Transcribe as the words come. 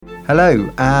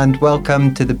Hello and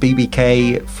welcome to the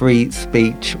BBK Free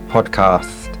Speech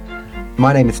podcast.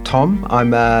 My name is Tom.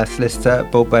 I'm a solicitor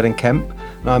at Boult Bird & Kemp,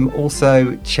 and I'm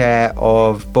also chair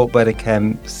of Boult Bird &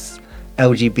 Kemp's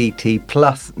LGBT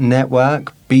plus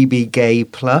network, BB Gay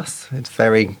Plus. It's a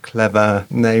very clever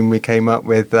name we came up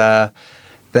with there.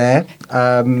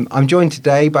 I'm joined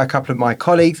today by a couple of my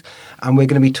colleagues, and we're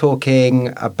going to be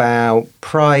talking about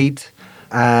Pride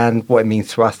and what it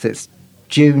means to us. It's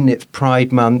June, it's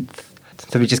Pride Month,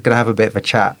 so we're just going to have a bit of a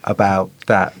chat about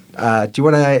that. Do you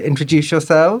want to introduce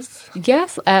yourselves?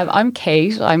 Yes, I'm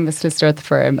Kate. I'm a solicitor at the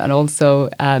firm and also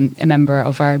a member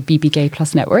of our BB Gay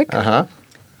Plus network.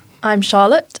 I'm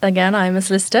Charlotte. Again, I'm a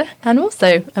solicitor and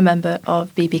also a member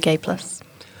of BB Gay Plus.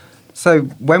 So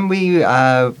when we were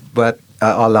at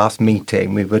our last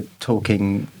meeting, we were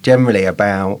talking generally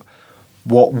about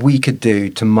what we could do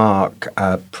to mark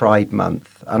Pride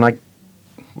Month. And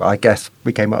I guess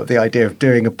we came up with the idea of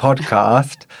doing a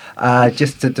podcast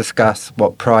just to discuss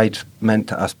what Pride meant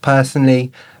to us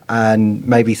personally and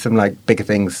maybe some bigger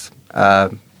things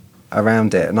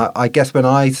around it. And I guess when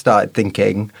I started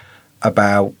thinking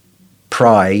about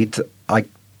Pride,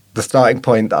 the starting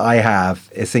point that I have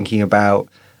is thinking about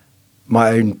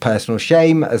my own personal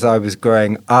shame as I was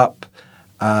growing up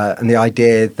and the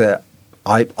idea that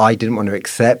I didn't want to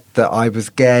accept that I was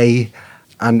gay,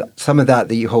 and some of that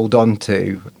you hold on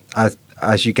to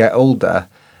as you get older.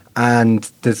 And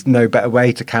there's no better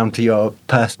way to counter your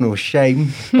personal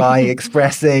shame by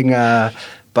expressing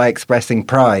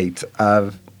pride.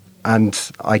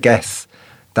 And I guess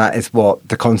that is what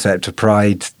the concept of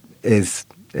Pride is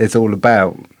all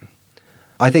about.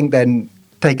 I think then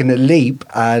taking a leap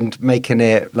and making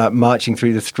it like marching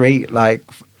through the street, like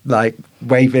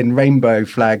waving rainbow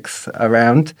flags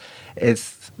around,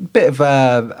 is a bit of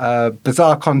a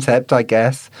bizarre concept, I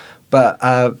guess, but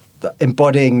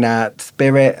embodying that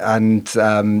spirit and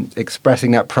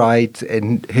expressing that pride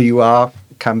in who you are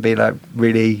can be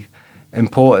really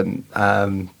important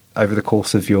over the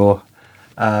course of your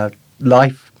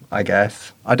life, I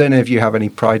guess. I don't know if you have any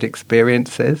Pride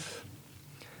experiences.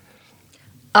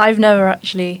 I've never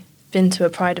actually been to a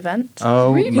Pride event.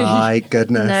 Oh, really? My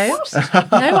goodness. No,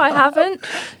 I haven't.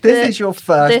 This is your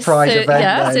first Pride event.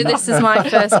 Yeah, so this is my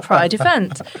first Pride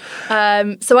event.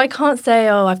 So I can't say,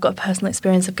 I've got a personal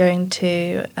experience of going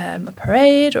to a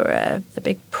parade or the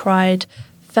big Pride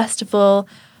festival,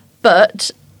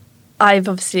 but I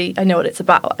know what it's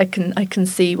about. I can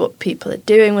see what people are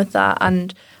doing with that,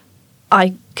 and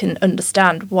I can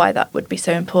understand why that would be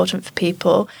so important for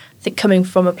people. I think coming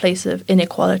from a place of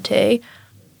inequality,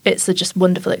 it's a just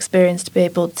wonderful experience to be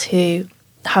able to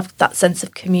have that sense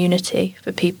of community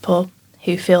for people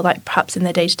who feel like perhaps in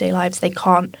their day-to-day lives they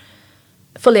can't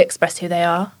fully express who they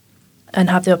are,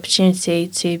 and have the opportunity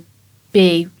to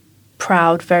be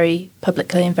proud very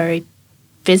publicly and very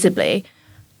visibly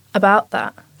about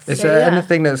that. Is there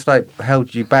anything that's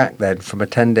held you back then from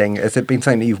attending? Has it been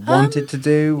something that you've wanted to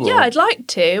do? Or? Yeah, I'd like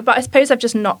to, but I suppose I've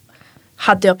just not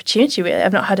had the opportunity really.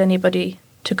 I've not had anybody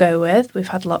to go with. We've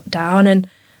had lockdown, and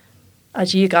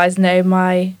as you guys know,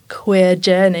 my queer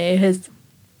journey has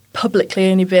publicly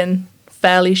only been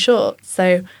fairly short.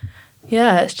 So,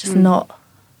 yeah, it's just not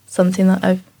something that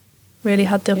I've really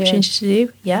had the opportunity to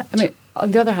do yet. I mean,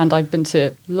 on the other hand, I've been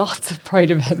to lots of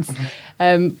Pride events,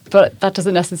 but that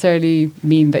doesn't necessarily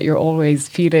mean that you're always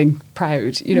feeling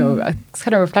proud. You know, I was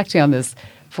kind of reflecting on this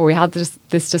before we had this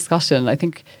discussion. I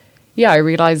think, I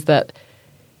realised that,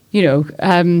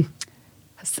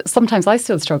 sometimes I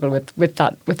still struggle with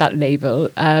that label.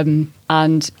 And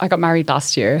I got married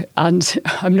last year, and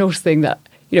I'm noticing that,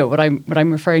 when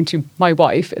I'm referring to my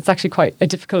wife, it's actually quite a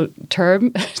difficult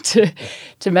term to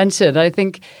mention. I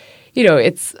think,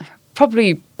 it's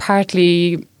probably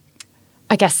partly,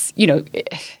 I guess,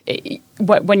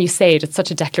 when you say it, it's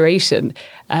such a declaration,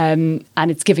 and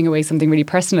it's giving away something really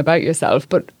personal about yourself.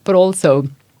 But also,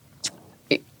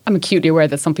 I'm acutely aware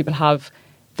that some people have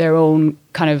their own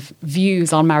kind of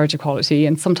views on marriage equality,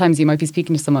 and sometimes you might be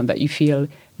speaking to someone that you feel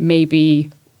maybe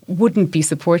wouldn't be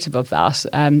supportive of that.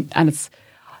 And it's,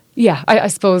 I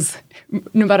suppose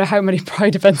no matter how many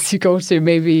Pride events you go to,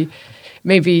 maybe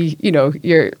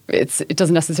it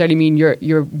doesn't necessarily mean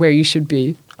you're where you should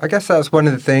be. I guess that's one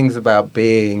of the things about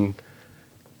being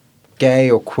gay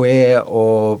or queer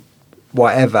or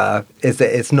whatever, is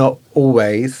that it's not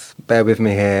always, bear with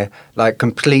me here,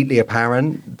 completely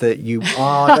apparent that you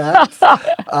are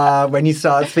that when you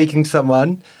start speaking to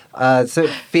someone. So it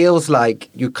feels like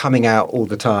you're coming out all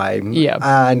the time. Yeah.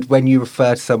 And when you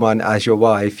refer to someone as your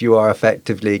wife, you are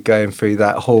effectively going through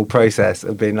that whole process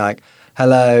of being like,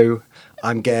 hello,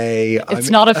 I'm gay. It's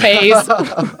not a phase.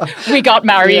 We got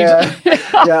married.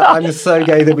 Yeah, I'm so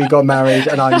gay that we got married,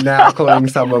 and I'm now calling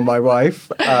someone my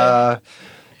wife.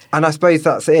 And I suppose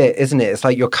that's it, isn't it? It's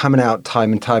like you're coming out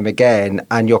time and time again,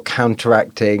 and you're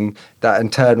counteracting that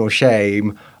internal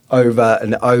shame over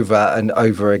and over and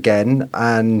over again.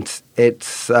 And it's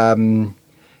something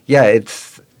that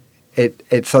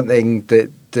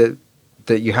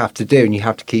you have to do, and you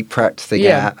have to keep practicing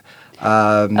at.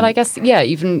 And I guess,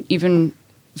 even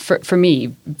for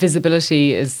me,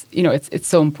 visibility is, it's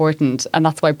so important, and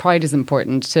that's why Pride is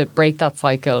important, to break that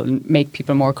cycle and make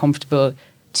people more comfortable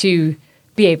to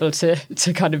be able to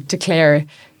kind of declare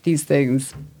these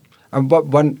things. And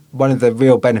one of the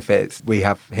real benefits we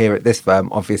have here at this firm,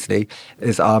 obviously,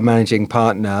 is our managing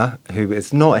partner, who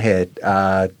is not here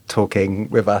talking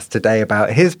with us today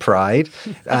about his pride,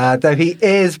 though he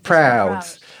is proud.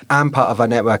 And part of our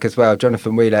network as well.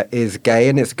 Jonathan Wheeler is gay,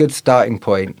 and it's a good starting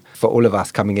point for all of us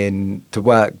coming in to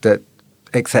work that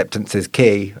acceptance is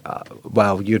key.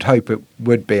 Well, you'd hope it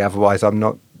would be, otherwise I'm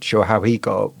not sure how he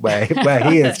got where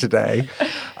he is today.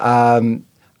 And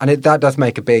that does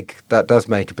make a big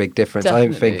difference. Definitely, I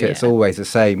don't think it's always the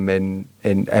same in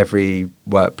every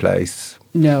workplace.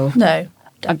 No,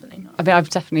 definitely not. I mean, I've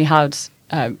definitely had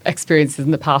experiences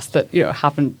in the past that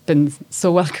haven't been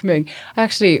so welcoming.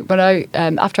 Actually, when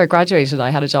after I graduated, I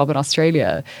had a job in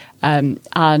Australia,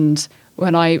 and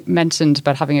when I mentioned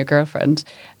about having a girlfriend,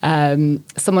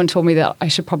 someone told me that I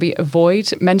should probably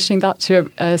avoid mentioning that to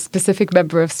a specific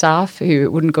member of staff who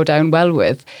it wouldn't go down well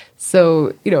with.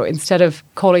 So, instead of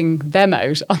calling them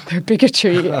out on their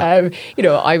bigotry, I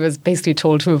was basically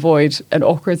told to avoid an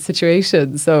awkward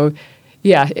situation. So,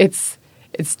 yeah, it's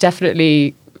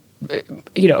definitely,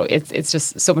 it's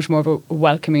just so much more of a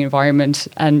welcoming environment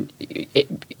and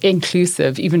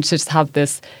inclusive. Even to just have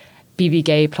this BB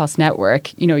Gay Plus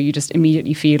network, you just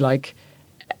immediately feel like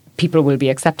people will be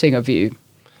accepting of you.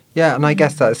 Yeah, and I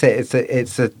guess that's it.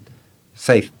 It's a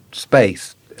safe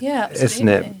space, isn't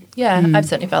it? Yeah, I've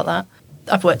certainly felt that.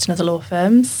 I've worked in other law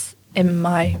firms. In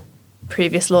my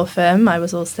previous law firm, I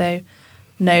was also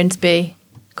known to be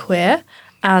queer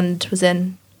and was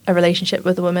in a relationship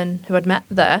with a woman who I'd met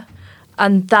there.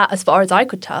 And that, as far as I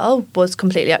could tell, was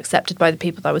completely accepted by the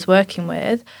people that I was working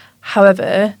with.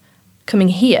 However, coming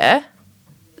here,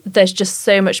 there's just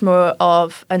so much more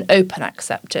of an open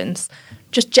acceptance,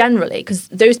 just generally, because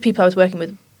those people I was working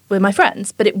with were my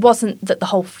friends, but it wasn't that the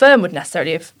whole firm would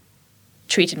necessarily have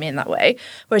treated me in that way.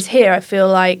 Whereas here, I feel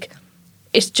like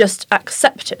it's just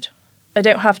accepted. I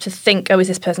don't have to think, is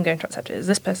this person going to accept it? Is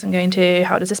this person going to?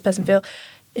 How does this person feel?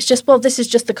 It's just, this is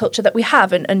just the culture that we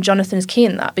have, and Jonathan is key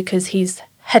in that because he's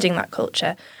heading that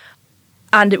culture.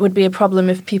 And it would be a problem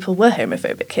if people were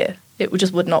homophobic here. It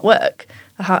just would not work.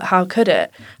 How could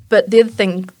it? But the other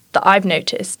thing that I've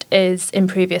noticed is in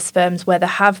previous firms where there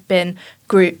have been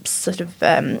groups sort of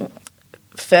for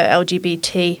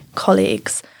LGBT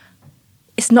colleagues,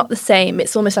 it's not the same.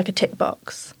 It's almost like a tick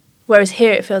box. Whereas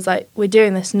here it feels like we're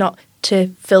doing this not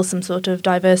to fill some sort of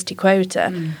diversity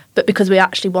quota, but because we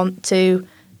actually want to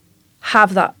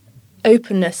have that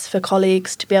openness for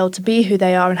colleagues to be able to be who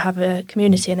they are and have a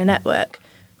community and a network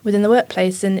within the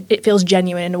workplace. And it feels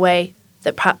genuine in a way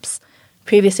that perhaps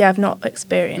previously I've not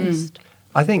experienced.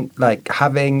 I think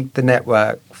having the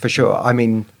network, for sure. I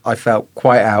mean, I felt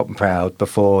quite out and proud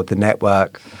before the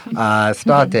network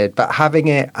started, but having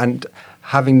it and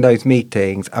having those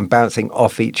meetings and bouncing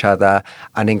off each other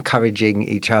and encouraging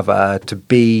each other to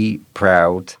be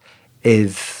proud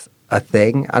is a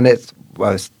thing. And I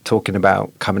was talking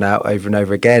about coming out over and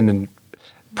over again and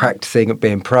practicing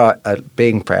being proud,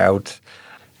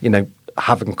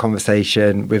 having a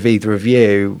conversation with either of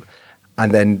you,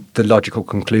 and then the logical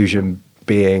conclusion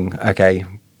being, okay,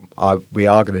 we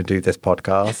are going to do this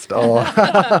podcast, or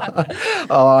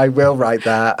I will write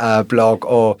that blog,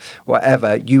 or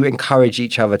whatever. You encourage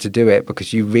each other to do it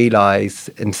because you realise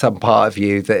in some part of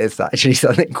you that it's actually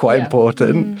something quite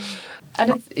important.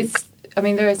 And it's I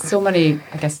mean, there are so many,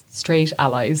 I guess, straight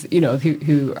allies,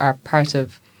 who are part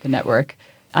of the network,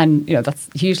 and that's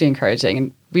hugely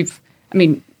encouraging.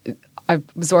 And I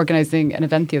was organising an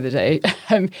event the other day,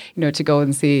 to go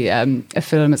and see a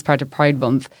film as part of Pride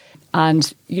Month.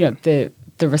 And,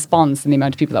 the response and the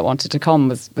amount of people that wanted to come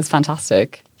was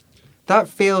fantastic. That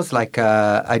feels like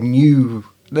a new,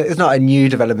 it's not a new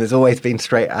development, there's always been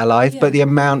straight allies, but the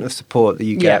amount of support that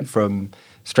you get from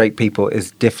straight people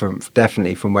is different,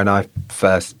 definitely, from when I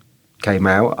first came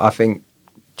out. I think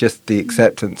just the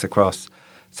acceptance across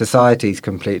society is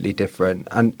completely different.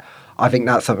 And I think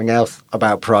that's something else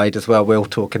about Pride as well. We're all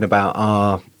talking about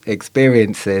our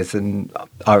experiences, and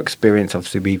our experience,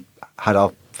 obviously, we had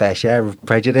our fair share of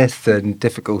prejudice and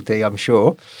difficulty, I'm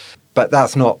sure. But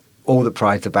that's not all that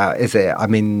Pride's about, is it? I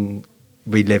mean,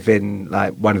 we live in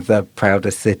like one of the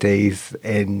proudest cities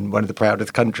in one of the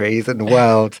proudest countries in the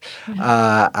world,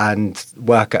 and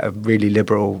work at a really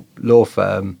liberal law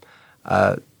firm.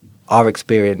 Our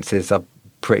experiences are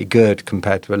pretty good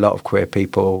compared to a lot of queer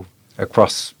people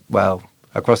across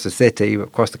the city,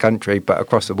 across the country, but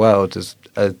across the world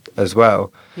as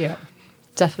well. Yeah,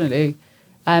 definitely.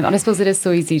 And I suppose it is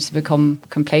so easy to become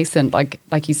complacent.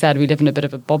 Like you said, we live in a bit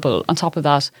of a bubble. On top of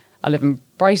that, I live in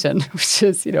Brighton, which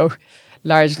is,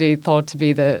 largely thought to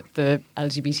be the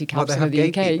LGBT capital of the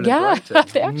UK. Yeah,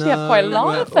 they actually have quite a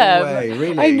lot of them. Way,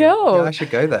 really? I know. Yeah, I should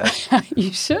go there.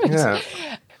 You should. Yeah.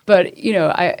 But,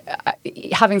 I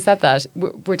having said that,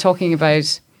 we're talking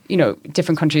about,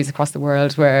 different countries across the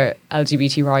world where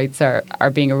LGBT rights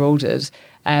are being eroded.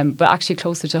 But actually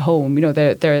closer to home,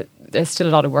 there's still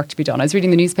a lot of work to be done. I was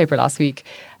reading the newspaper last week,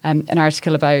 an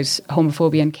article about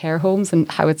homophobia in care homes and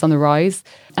how it's on the rise.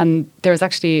 And there was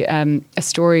actually a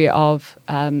story of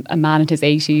a man in his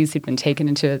 80s who'd been taken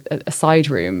into a side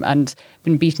room and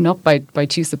been beaten up by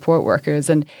two support workers.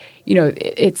 And,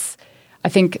 I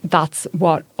think that's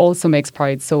what also makes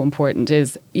Pride so important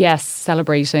is, yes,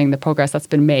 celebrating the progress that's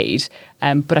been made,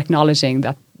 but acknowledging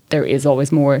that there is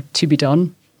always more to be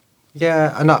done.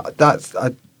 Yeah, and that's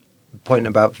a point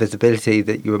about visibility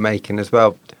that you were making as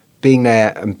well. Being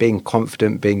there and being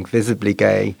confident, being visibly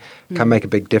gay can make a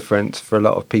big difference for a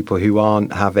lot of people who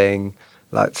aren't having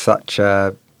like such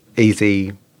a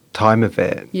easy time of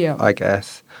it, I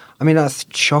guess. I mean, that's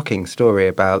a shocking story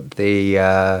about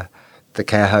the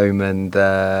care home and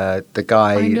the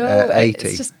guy at 80.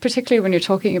 It's just particularly when you're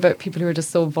talking about people who are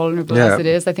just so vulnerable as it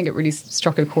is, I think it really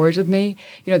struck a chord with me.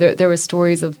 There were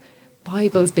stories of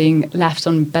Bibles being left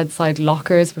on bedside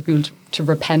lockers for people to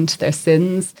repent their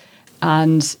sins.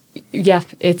 And yeah,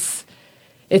 it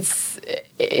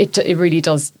really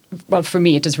does, well, for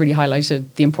me, it just really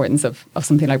highlighted the importance of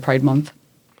something like Pride Month.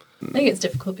 I think it's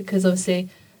difficult because obviously,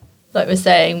 like we're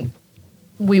saying,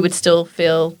 we would still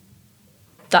feel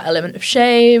that element of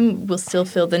shame. We'll still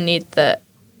feel the need that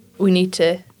we need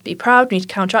to be proud, we need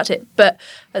to counteract it. But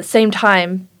at the same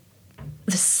time,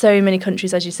 there's so many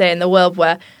countries, as you say, in the world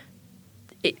where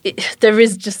there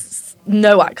is just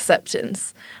no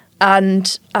acceptance.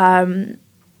 And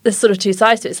there's sort of two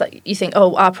sides to it. It's like you think,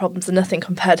 oh, our problems are nothing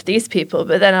compared to these people.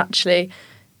 But then actually,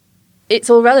 it's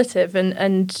all relative.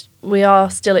 And we are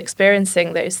still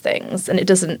experiencing those things. And it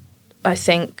doesn't, I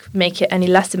think, make it any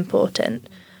less important.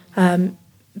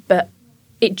 But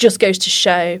it just goes to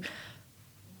show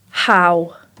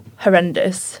how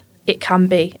horrendous it can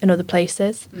be in other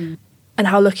places and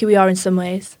how lucky we are in some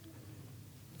ways.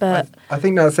 But I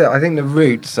think that's it. I think the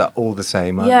roots are all the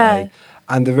same, aren't they?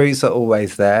 And the roots are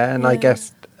always there. And I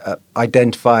guess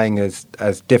identifying as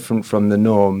different from the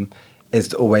norm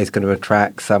is always going to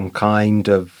attract some kind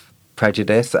of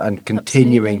prejudice, and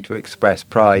continuing to express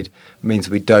pride means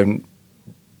we don't,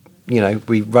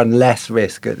 we run less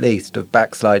risk, at least, of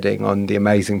backsliding on the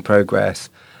amazing progress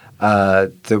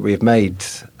that we've made,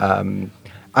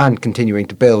 and continuing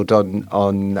to build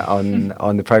on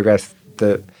the progress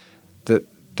that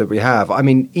we have. I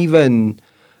mean, even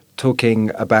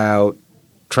talking about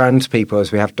trans people,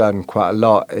 as we have done quite a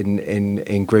lot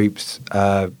in groups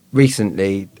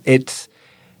recently, it's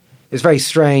very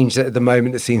strange that at the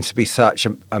moment there seems to be such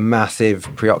a massive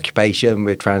preoccupation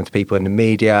with trans people in the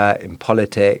media, in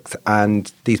politics,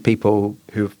 and these people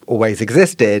who've always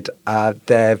existed,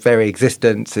 their very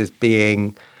existence is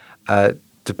being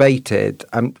debated.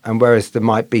 And whereas there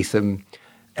might be some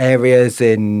areas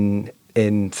in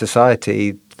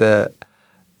society that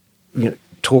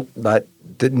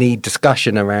that need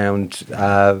discussion around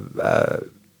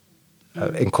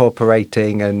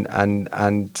incorporating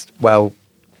and well,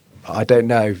 I don't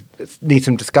know, need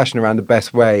some discussion around the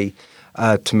best way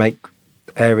to make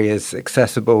areas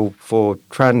accessible for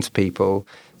trans people.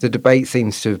 The debate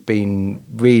seems to have been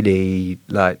really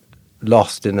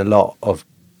lost in a lot of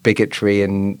bigotry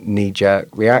and knee-jerk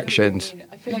reactions.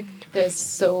 I feel like there's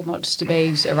so much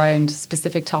debate around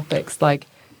specific topics like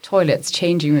toilets,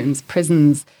 changing rooms,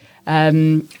 prisons.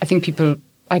 I think people,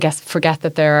 I guess, forget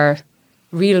that there are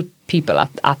real people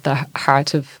at the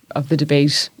heart of the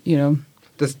debate,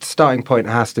 The starting point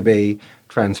has to be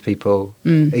trans people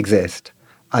exist.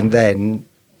 And then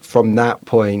from that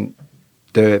point,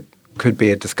 there could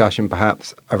be a discussion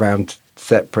perhaps around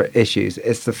separate issues.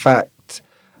 It's the fact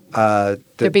that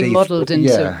they're being muddled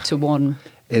into one.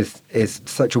 Is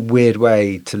such a weird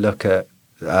way to look at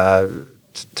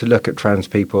trans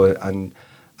people and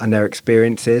their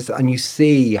experiences. And you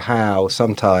see how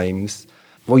sometimes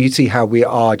well, you see how we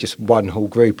are just one whole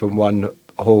group and one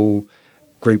whole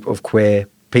group of queer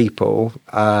people,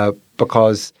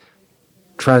 because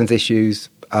trans issues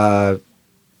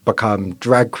become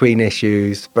drag queen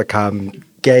issues, become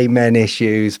gay men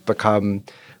issues, become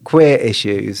queer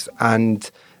issues. And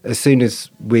as soon as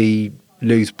we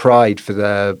lose pride for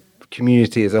the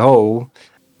community as a whole,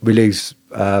 we lose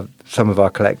some of our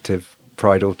collective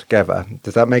pride altogether.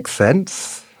 Does that make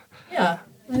sense? Yeah,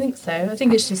 I think so. I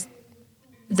think it's just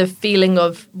the feeling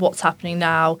of what's happening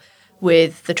now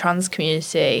with the trans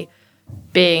community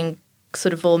being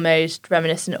sort of almost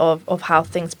reminiscent of how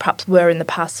things perhaps were in the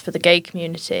past for the gay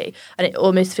community. And it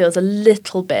almost feels a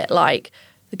little bit like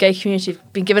the gay community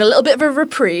have been given a little bit of a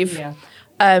reprieve,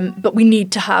 but we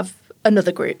need to have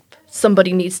another group.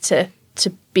 Somebody needs to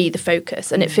be the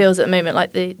focus. And it feels at the moment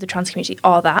like the trans community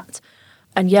are that.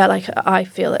 And yeah, like I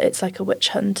feel that it's like a witch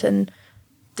hunt and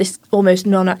this almost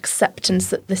non-acceptance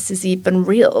that this is even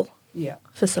real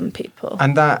for some people.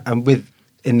 And with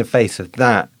in the face of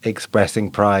that,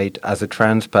 expressing pride as a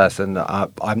trans person,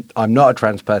 I'm not a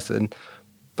trans person,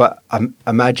 but I'm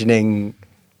imagining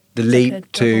the leap like a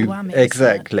to double whammy,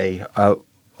 exactly of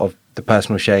the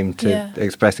personal shame to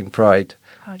expressing pride.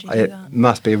 How do you do It that?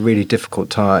 must be a really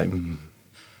difficult time.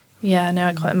 Yeah, no,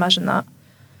 I can't imagine that.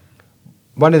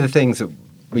 One of the things that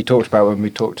we talked about when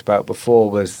we talked about before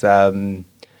was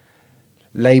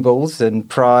labels and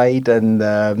pride and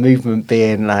the movement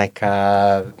being like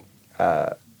the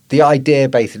idea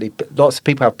basically. Lots of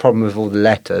people have a problem with all the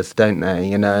letters, don't they?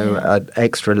 You know, an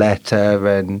extra letter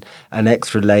and an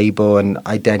extra label and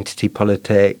identity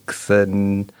politics.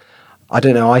 And I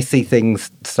don't know, I see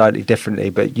things slightly differently,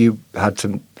 but you had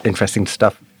some interesting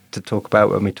stuff to talk about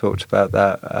when we talked about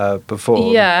that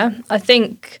before. Yeah, I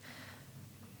think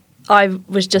I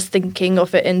was just thinking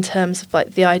of it in terms of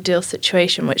like the ideal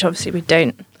situation, which obviously we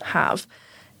don't have,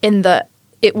 in that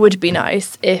it would be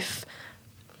nice if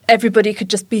everybody could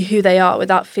just be who they are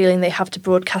without feeling they have to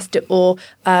broadcast it or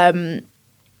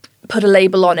put a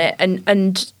label on it.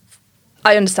 And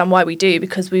I understand why we do,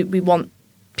 because we want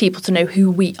people to know who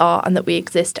we are and that we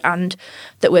exist and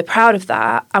that we're proud of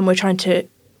that and we're trying to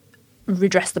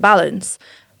redress the balance.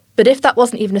 But if that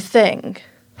wasn't even a thing,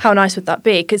 how nice would that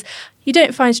be? Because you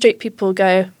don't find straight people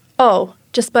go, oh,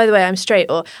 just by the way, I'm straight,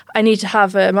 or I need to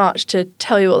have a march to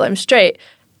tell you all I'm straight.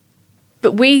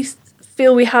 But we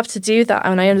feel we have to do that,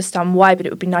 and I understand why, but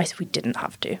it would be nice if we didn't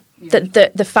have to. Yeah.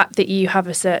 The fact that you have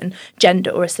a certain gender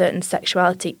or a certain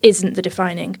sexuality isn't the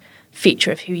defining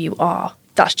feature of who you are.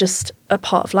 That's just a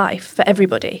part of life for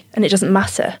everybody, and it doesn't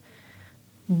matter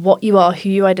what you are, who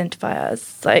you identify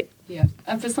as. Like, yeah,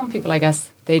 and for some people, I guess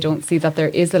they don't see that there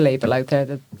is a label out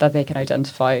there that they can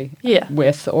identify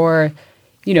with, or,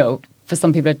 you know, for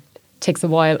some people it takes a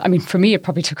while. I mean, for me, it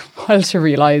probably took a while to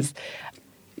realise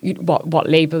what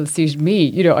label suited me.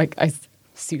 You know, I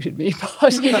suited me, but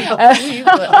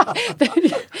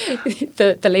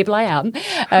the label I am.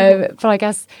 But I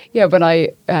guess, yeah, when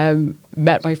I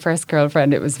met my first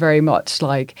girlfriend, it was very much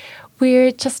like,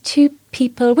 we're just two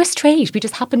people, we're straight, we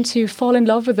just happened to fall in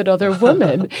love with another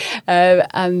woman.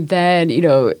 And then, you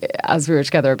know, as we were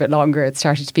together a bit longer, it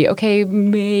started to be, okay,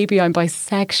 maybe I'm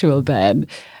bisexual then.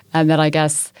 And then I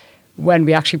guess when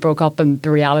we actually broke up and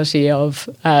the reality of,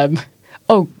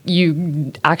 oh,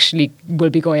 you actually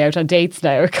will be going out on dates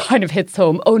now, it kind of hits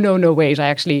home. Oh, no, wait, I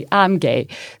actually am gay.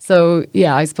 So,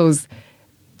 yeah, I suppose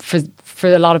for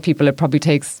a lot of people, it probably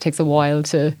takes a while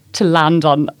to land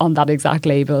on that exact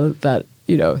label that,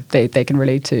 you know, they can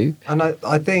relate to. And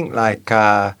I think, like,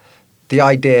 the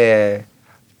idea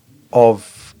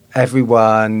of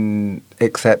everyone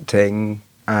accepting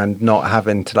and not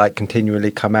having to, like,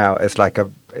 continually come out is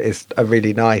a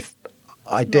really nice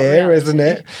idea, isn't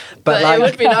it? But like, it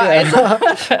would be nice.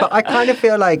 But I kind of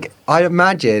feel like, I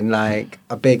imagine like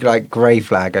a big like grey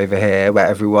flag over here where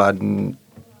everyone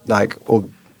like, or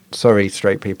sorry,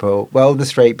 straight people, well, the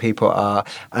straight people are,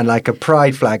 and like a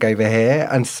pride flag over here,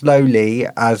 and slowly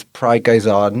as pride goes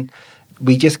on,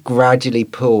 we just gradually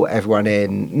pull everyone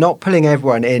in, not pulling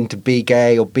everyone in to be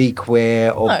gay or be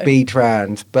queer or be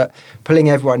trans, but pulling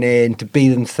everyone in to be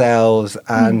themselves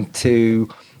and to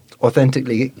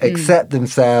authentically accept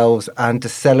themselves and to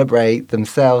celebrate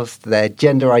themselves, their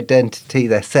gender identity,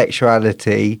 their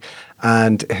sexuality,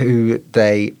 and who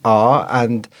they are.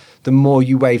 And the more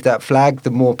you wave that flag,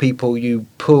 the more people you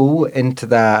pull into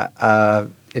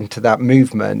that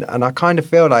movement. And I kind of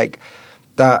feel like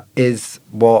that is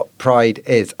what pride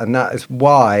is, and that is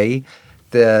why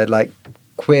the like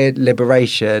queer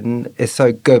liberation is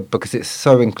so good, because it's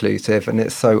so inclusive and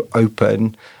it's so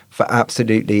open for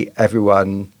absolutely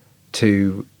everyone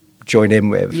to join in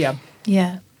with. Yeah.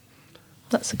 Yeah.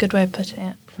 That's a good way of putting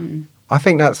it. I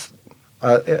think that's,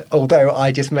 although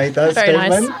I just made that Very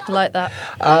statement, nice. I like that.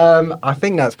 I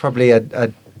think that's probably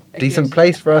a decent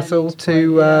place for us all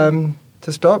to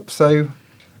stop. So,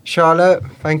 Charlotte,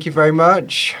 thank you very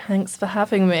much. Thanks for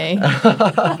having me.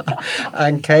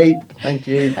 And Kate, thank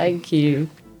you. Thank you.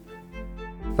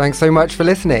 Thanks so much for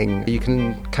listening. You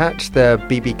can catch the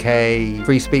BBK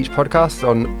Free Speech podcast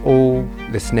on all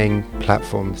listening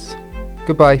platforms.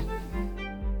 Goodbye.